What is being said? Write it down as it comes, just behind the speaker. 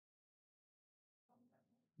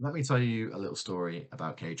Let me tell you a little story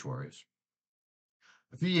about Cage Warriors.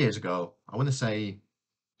 A few years ago, I want to say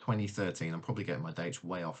 2013, I'm probably getting my dates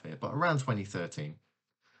way off here, but around 2013,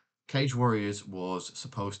 Cage Warriors was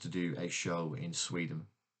supposed to do a show in Sweden.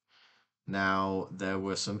 Now, there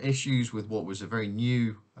were some issues with what was a very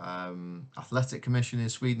new athletic commission in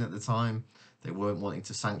Sweden at the time. They weren't wanting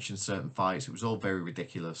to sanction certain fights. It was all very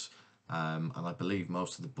ridiculous. And I believe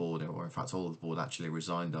most of the board, or in fact all of the board, actually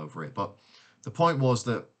resigned over it. But the point was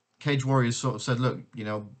that Cage Warriors sort of said, look,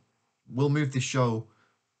 we'll move this show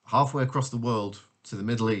halfway across the world to the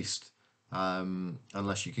Middle East,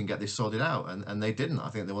 unless you can get this sorted out. And they didn't. I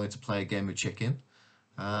think they wanted to play a game of chicken,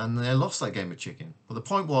 and they lost that game of chicken. But the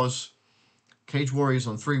point was, Cage Warriors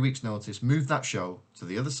on 3 weeks' notice moved that show to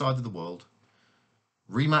the other side of the world,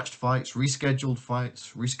 rematched fights,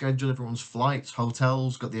 rescheduled everyone's flights,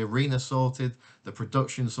 hotels, got the arena sorted, the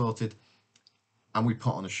production sorted, and we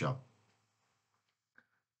put on a show.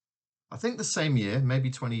 I think the same year, maybe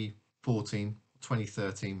 2014,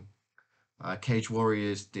 2013, Cage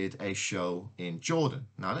Warriors did a show in Jordan.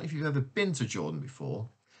 Now, I don't know if you've ever been to Jordan before,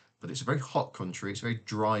 but it's a very hot country, it's a very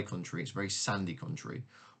dry country, it's a very sandy country.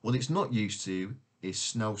 What it's not used to is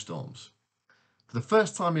snowstorms. For the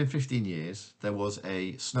first time in 15 years, there was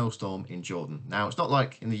a snowstorm in Jordan. Now, it's not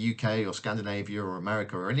like in the UK or Scandinavia or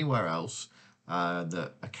America or anywhere else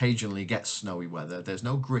that occasionally gets snowy weather. There's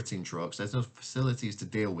no gritting trucks, there's no facilities to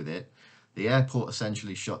deal with it. The airport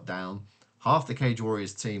essentially shut down. Half the Cage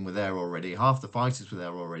Warriors team were there already, half the fighters were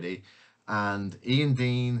there already, and Ian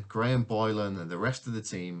Dean, Graham Boylan, and the rest of the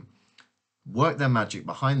team worked their magic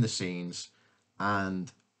behind the scenes,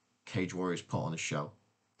 and Cage Warriors put on a show.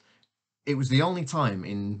 It was the only time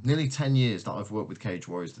in nearly 10 years that I've worked with Cage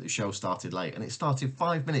Warriors that the show started late, and it started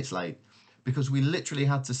 5 minutes late because we literally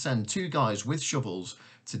had to send two guys with shovels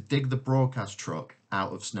to dig the broadcast truck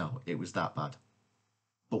out of snow. It was that bad.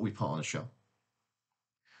 But we put on a show.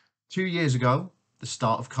 2 years ago, the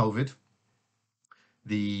start of COVID,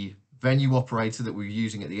 the venue operator that we were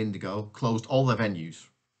using at the Indigo closed all their venues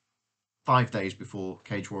 5 days before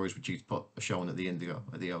Cage Warriors were due to put a show on at the Indigo,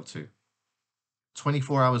 at the O2.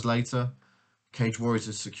 24 hours later, Cage Warriors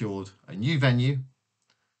has secured a new venue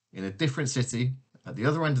in a different city at the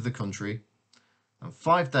other end of the country. And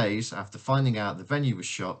 5 days after finding out the venue was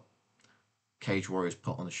shut, Cage Warriors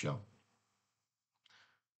put on a show.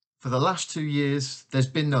 For the last 2 years, there's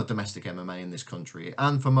been no domestic MMA in this country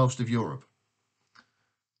and for most of Europe.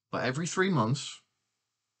 But every 3 months,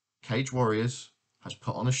 Cage Warriors has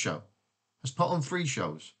put on a show, has put on 3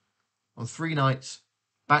 shows, on 3 nights,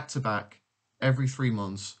 back to back, every 3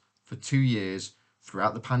 months for 2 years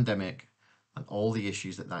throughout the pandemic and all the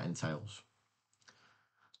issues that that entails.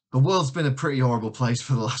 The world's been a pretty horrible place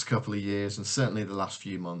for the last couple of years, and certainly the last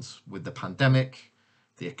few months, with the pandemic,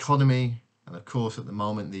 the economy, and of course at the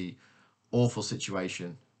moment the awful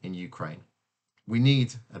situation in Ukraine. We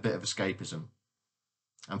need a bit of escapism.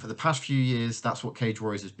 And for the past few years, that's what Cage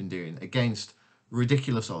Warriors has been doing. Against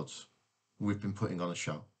ridiculous odds, we've been putting on a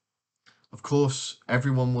show. Of course,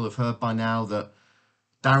 everyone will have heard by now that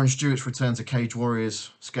Darren Stewart's return to Cage Warriors,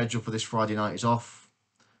 scheduled for this Friday night, is off.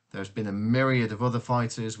 There's been a myriad of other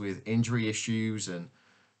fighters with injury issues and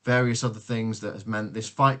various other things that has meant this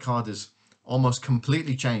fight card has almost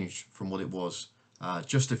completely changed from what it was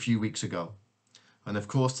just a few weeks ago. And of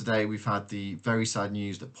course, today we've had the very sad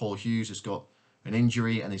news that Paul Hughes has got an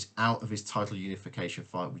injury and is out of his title unification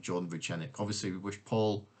fight with Jordan Vucenic. Obviously, we wish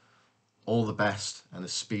Paul all the best and a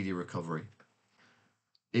speedy recovery.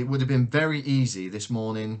 It would have been very easy this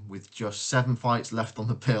morning, with just 7 fights left on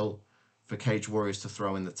the pill, for Cage Warriors to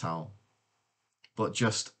throw in the towel. But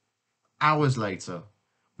just hours later,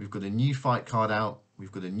 we've got a new fight card out.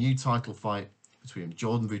 We've got a new title fight between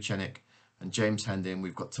Jordan Vucenic and James Hendon.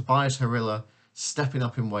 We've got Tobias Harila stepping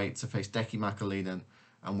up in weight to face Deki Makalinen.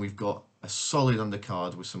 And we've got a solid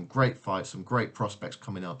undercard with some great fights, some great prospects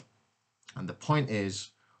coming up. And the point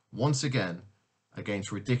is, once again,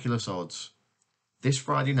 against ridiculous odds, this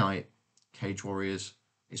Friday night, Cage Warriors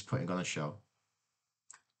is putting on a show.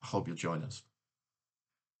 I hope you'll join us.